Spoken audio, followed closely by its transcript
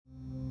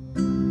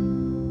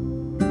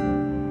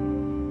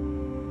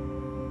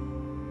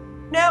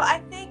No,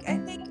 I think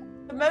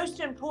the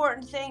most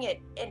important thing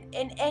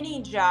in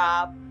any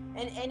job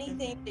and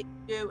anything that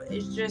you do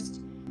is just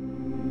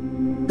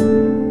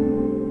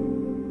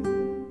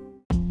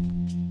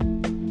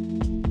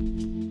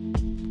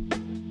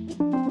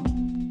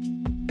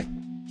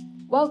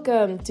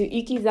Welcome to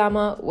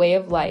Ikizama Way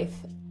of Life.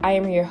 I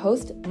am your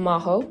host,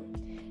 Maho,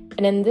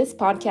 and in this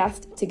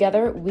podcast,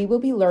 together we will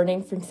be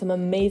learning from some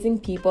amazing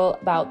people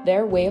about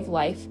their way of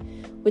life,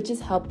 which has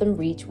helped them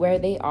reach where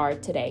they are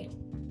today.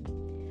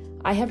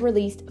 I have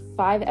released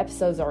 5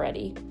 episodes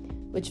already,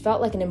 which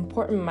felt like an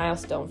important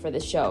milestone for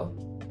this show.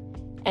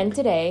 And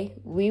today,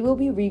 we will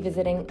be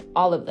revisiting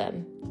all of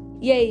them.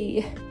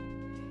 Yay!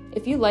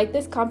 If you like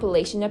this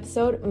compilation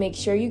episode, make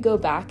sure you go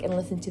back and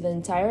listen to the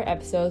entire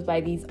episode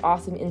by these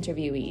awesome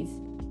interviewees.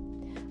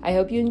 I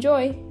hope you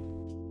enjoy.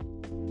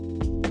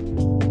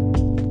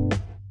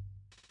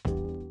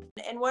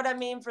 And what I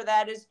mean for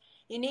that is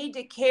you need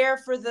to care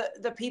for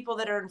the people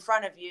that are in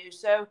front of you.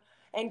 So,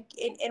 and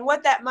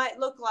what that might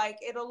look like,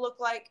 it'll look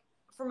like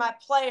for my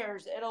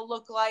players, it'll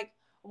look like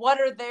what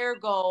are their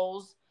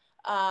goals,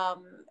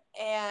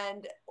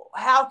 and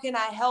how can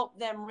I help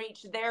them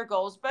reach their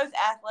goals, both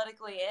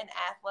athletically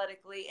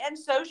and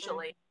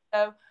socially.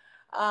 So,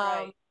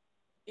 Right.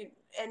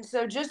 and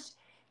so just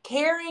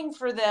caring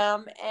for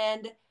them,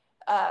 and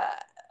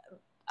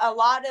a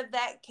lot of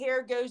that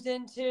care goes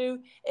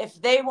into,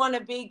 if they want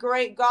to be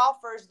great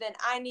golfers, then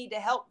I need to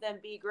help them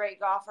be great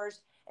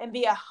golfers and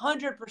be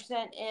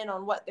 100% in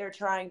on what they're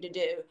trying to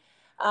do.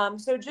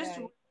 So just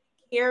Right.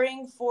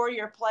 caring for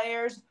your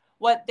players,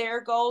 what their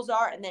goals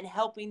are, and then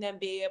helping them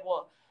be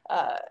able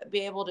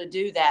to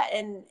do that.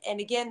 And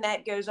again,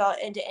 that goes all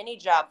into any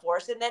job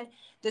force. And then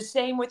the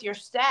same with your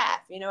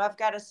staff. You know, I've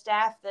got a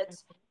staff that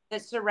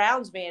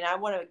surrounds me, and I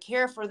want to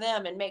care for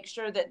them and make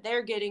sure that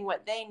they're getting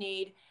what they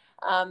need.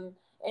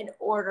 In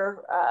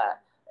order,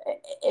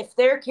 if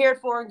they're cared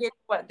for and get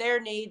what they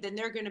need, then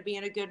they're going to be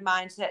in a good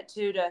mindset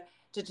too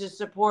to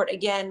support,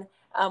 again,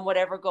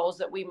 whatever goals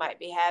that we might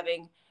be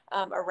having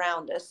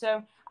around us.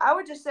 So I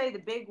would just say the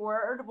big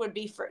word would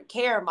be for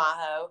care,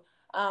 Maho,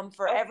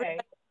 for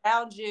everybody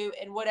around you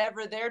and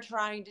whatever they're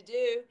trying to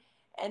do.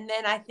 And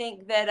then I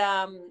think that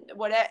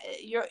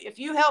if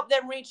you help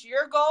them reach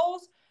your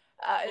goals,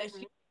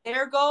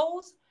 their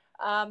goals,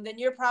 then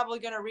you're probably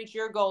going to reach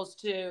your goals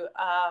too,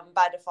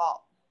 by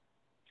default.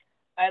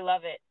 I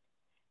love it.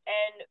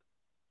 And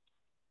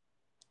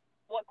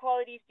what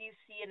qualities do you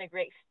see in a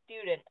great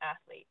student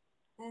athlete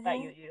that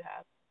you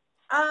have?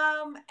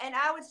 And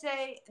I would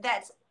say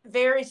that's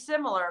very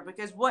similar,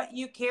 because what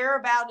you care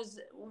about is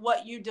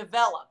what you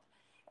develop.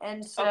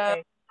 And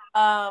so,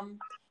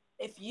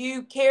 if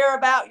you care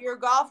about your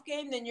golf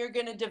game, then you're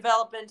going to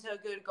develop into a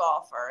good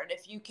golfer. And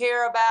if you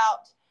care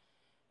about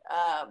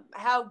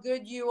how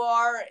good you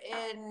are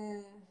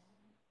in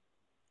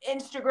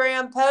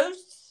Instagram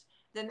posts,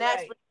 then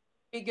that's what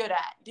you'll be good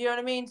at. Do you know what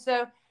I mean?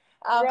 So,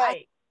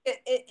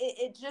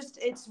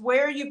 it's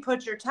where you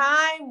put your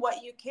time.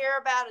 What you care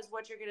about is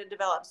what you're going to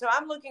develop. So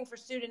I'm looking for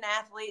student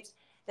athletes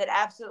that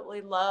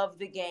absolutely love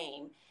the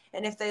game.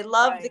 And if they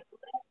love the game,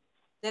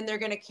 then they're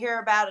going to care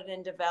about it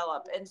and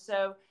develop. And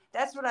so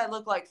that's what I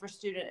look like for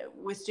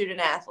student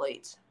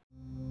athletes.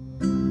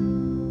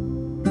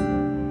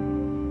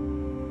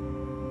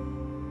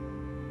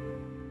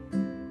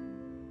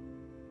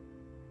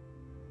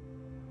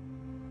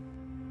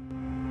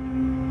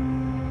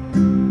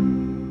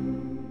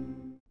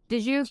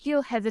 Did you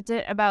feel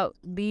hesitant about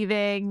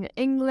leaving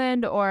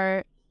England,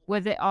 or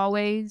was it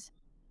always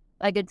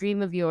like a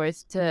dream of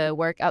yours to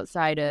work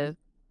outside of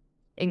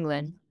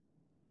England?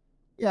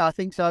 Yeah, I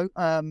think so.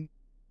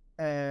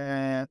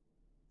 My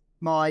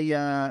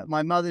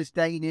mother's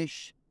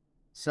Danish,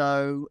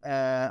 so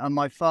and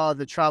my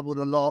father travelled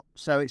a lot,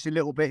 so it's a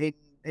little bit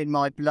in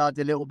my blood,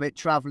 a little bit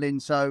travelling.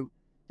 So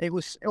it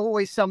was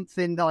always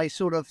something that I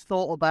sort of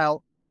thought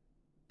about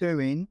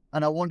doing,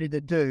 and I wanted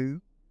to do.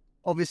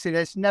 Obviously,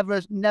 there's never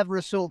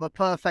a sort of a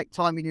perfect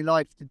time in your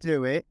life to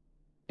do it,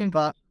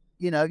 but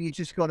you know, you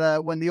just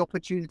gotta, when the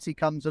opportunity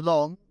comes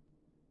along,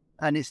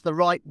 and it's the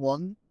right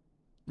one,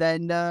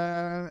 then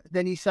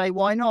you say,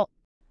 why not?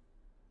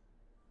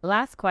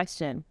 Last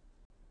question.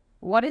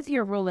 What is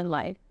your rule in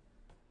life?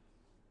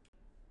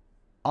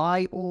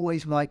 I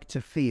always like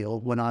to feel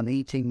when I'm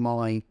eating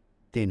my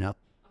dinner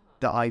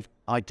that I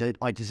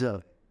deserve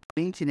it.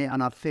 I'm eating it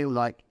and I feel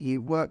like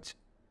you worked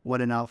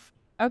well enough.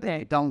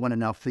 Okay. Done well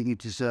enough that you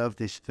deserve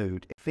this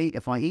food.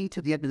 If I eat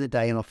at the end of the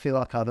day and I feel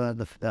like I've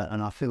earned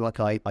and I feel like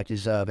I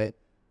deserve it,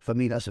 for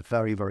me that's a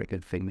very, very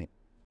good feeling.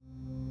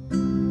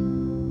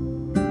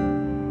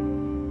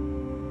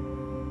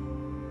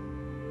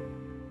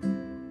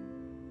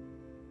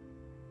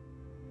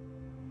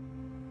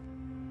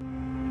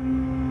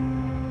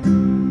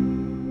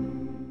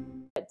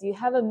 Do you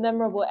have a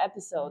memorable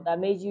episode that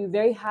made you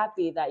very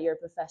happy that you're a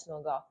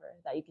professional golfer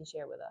that you can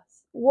share with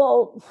us?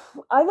 Well,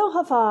 I don't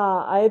have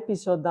a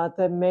episode that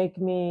make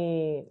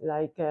me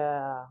like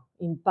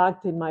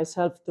impacted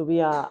myself to be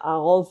a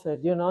golfer.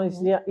 You know, it's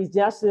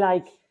just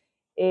like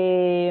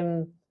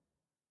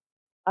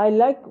I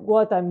like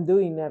what I'm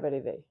doing every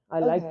day. I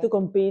like to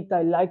compete.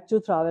 I like to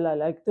travel. I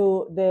like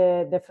to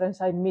the friends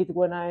I meet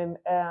when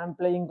I'm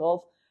playing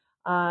golf,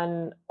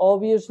 and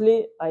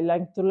obviously I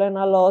like to learn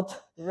a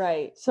lot.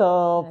 Right.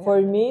 So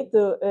for me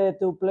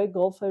to play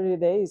golf every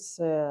day is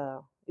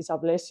a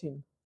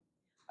blessing.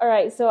 All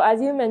right. So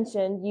as you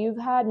mentioned, you've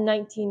had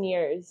 19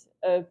 years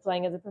of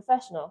playing as a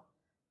professional.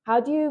 How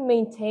do you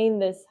maintain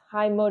this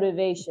high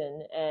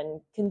motivation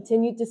and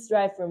continue to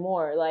strive for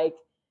more? Like,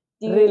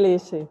 Really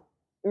easy.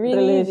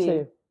 Really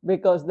easy.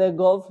 Because the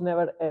golf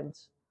never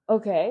ends.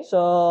 Okay.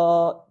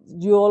 So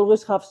you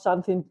always have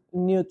something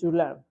new to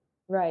learn.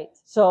 Right.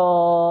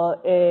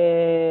 So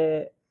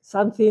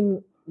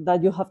something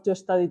that you have to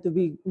study to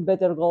be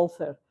better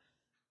golfer.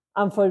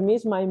 And for me,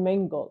 it's my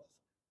main goal.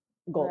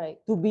 Right.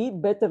 To be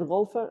better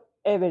golfer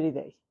every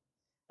day.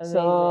 Amazing.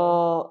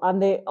 So,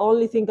 and the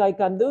only thing I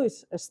can do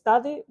is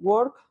study,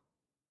 work,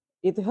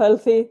 eat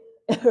healthy,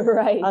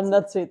 right, and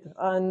that's it.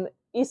 And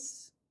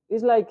it's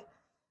like,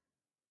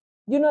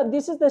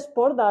 this is the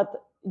sport that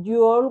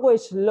you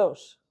always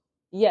lose.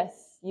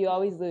 Yes, you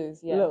always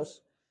lose. Yes.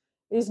 Lose.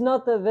 It's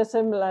not the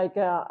same like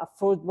a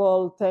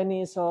football,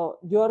 tennis, or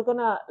you're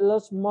gonna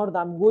lose more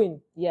than win.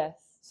 Yes.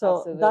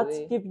 So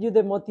that gives you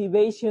the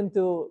motivation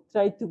to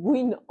try to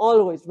win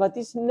always, but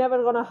it's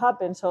never gonna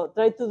happen. So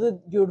try to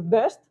do your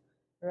best,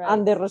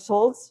 and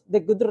the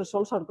good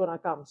results are gonna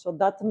come. So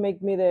that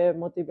makes me the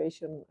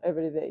motivation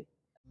every day.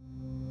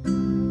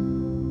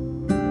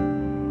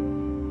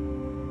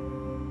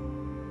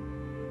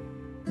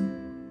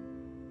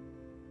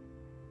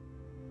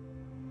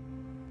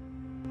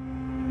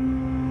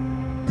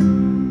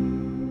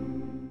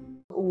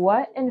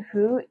 What and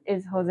who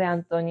is Jose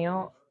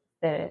Antonio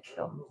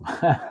Cerezo?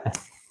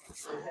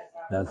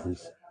 That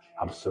is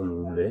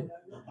absolutely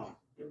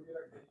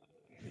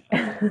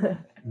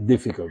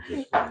difficult to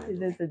explain.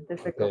 It is a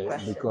difficult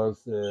question.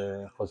 Because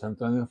Jose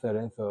Antonio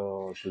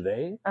Cerezo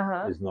today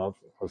is not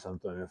Jose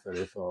Antonio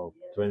Cerezo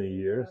 20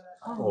 years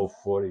or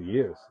 40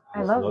 years.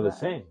 It's not the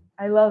same.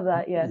 I love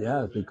that, yes.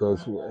 Yeah,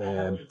 because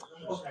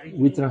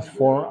we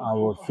transform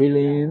our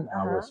feeling,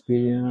 our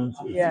experience.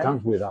 It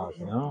comes with us,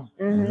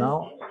 And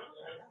now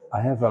I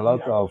have a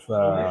lot of,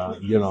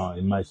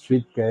 in my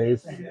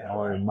suitcase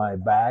or in my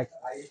bag,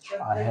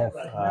 I have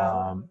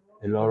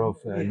a lot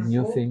of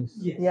new things,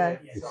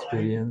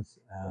 experience,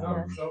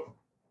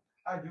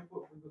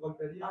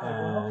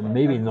 and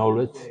maybe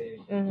knowledge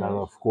that,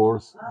 of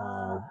course,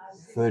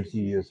 30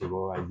 years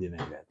ago I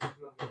didn't get.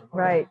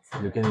 Right.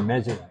 You can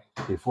imagine,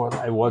 before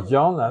I was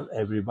young,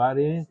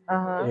 everybody,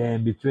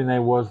 and between I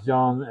was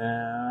young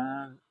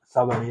and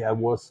suddenly I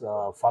was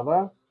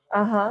father.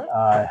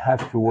 I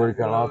have to work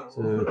a lot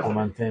to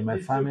maintain my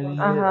family,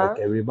 like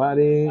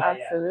everybody.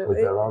 Absolutely.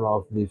 With a lot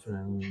of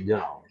different,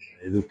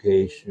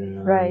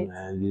 education,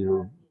 and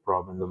little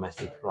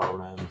domestic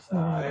problems,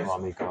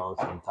 economical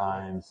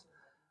sometimes.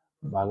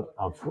 But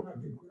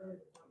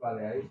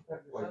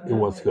it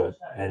was good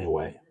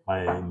anyway.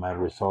 My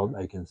result,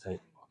 I can say,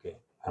 okay,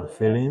 I'm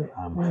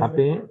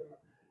happy,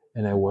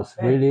 and I was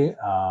really,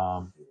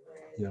 how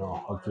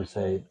to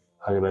say,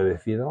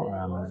 agradecido.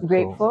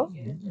 Grateful.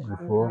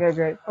 You're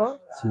grateful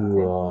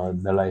to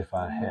the life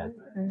I had.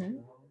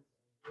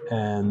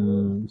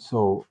 And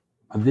so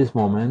at this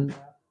moment,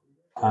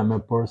 I'm a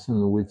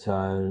person which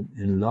I'm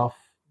in love.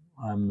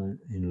 I'm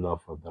in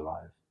love with the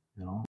life,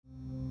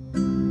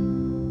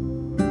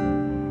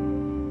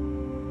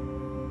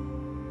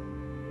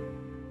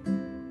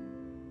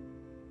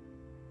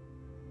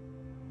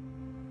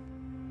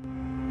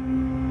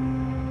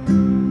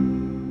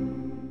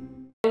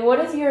 And what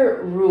is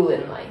your rule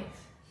in life?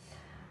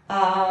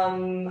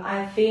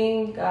 I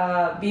think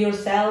be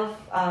yourself.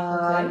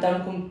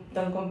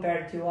 Don't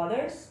compare to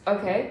others.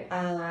 Okay.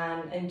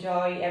 And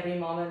enjoy every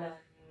moment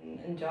and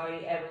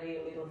enjoy every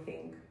little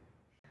thing.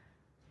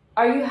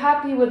 Are you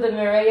happy with the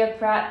Mireia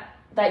Prat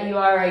that you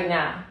are right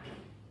now?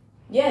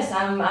 Yes,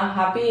 I'm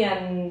happy,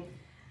 and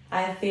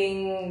I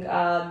think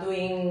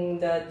doing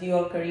the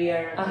dual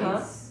career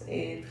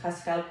it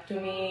has helped to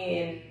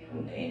me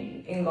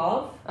in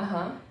golf.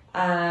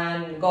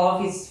 And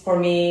golf is for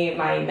me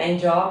my main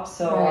job,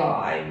 so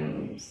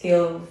I'm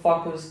still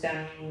focused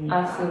and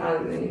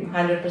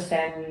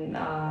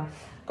 100%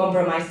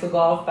 compromised to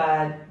golf.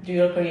 But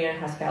dual career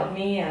has helped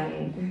me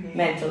and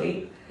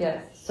mentally.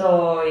 Yes.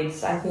 So I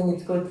think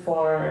it's good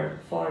for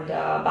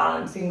the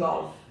balance in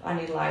golf and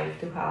in life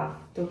to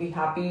be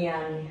happy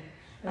and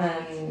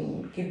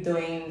keep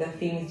doing the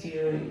things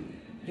you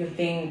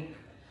think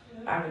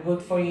are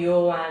good for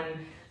you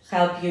and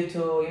help you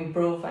to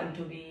improve and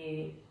to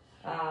be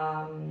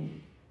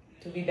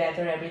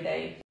better every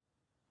day.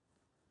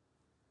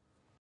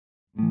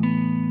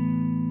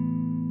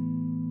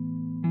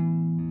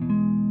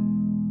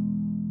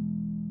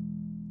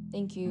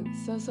 Thank you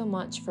so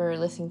much for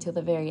listening till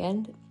the very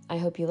end. I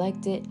hope you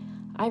liked it.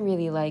 I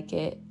really like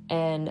it,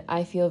 and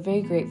I feel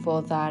very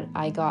grateful that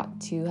I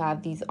got to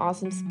have these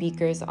awesome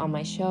speakers on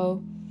my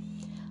show.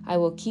 I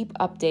will keep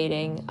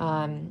updating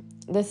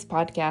this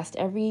podcast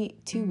every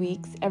 2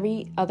 weeks,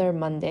 every other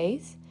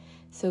Mondays.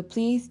 So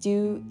please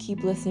do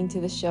keep listening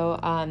to the show.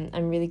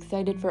 I'm really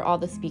excited for all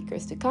the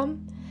speakers to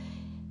come.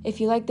 If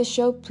you like the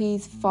show,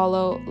 please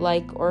follow,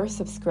 like, or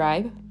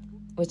subscribe,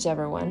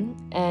 whichever one.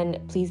 And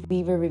please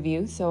leave a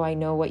review so I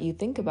know what you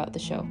think about the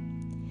show.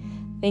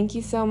 Thank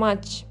you so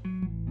much.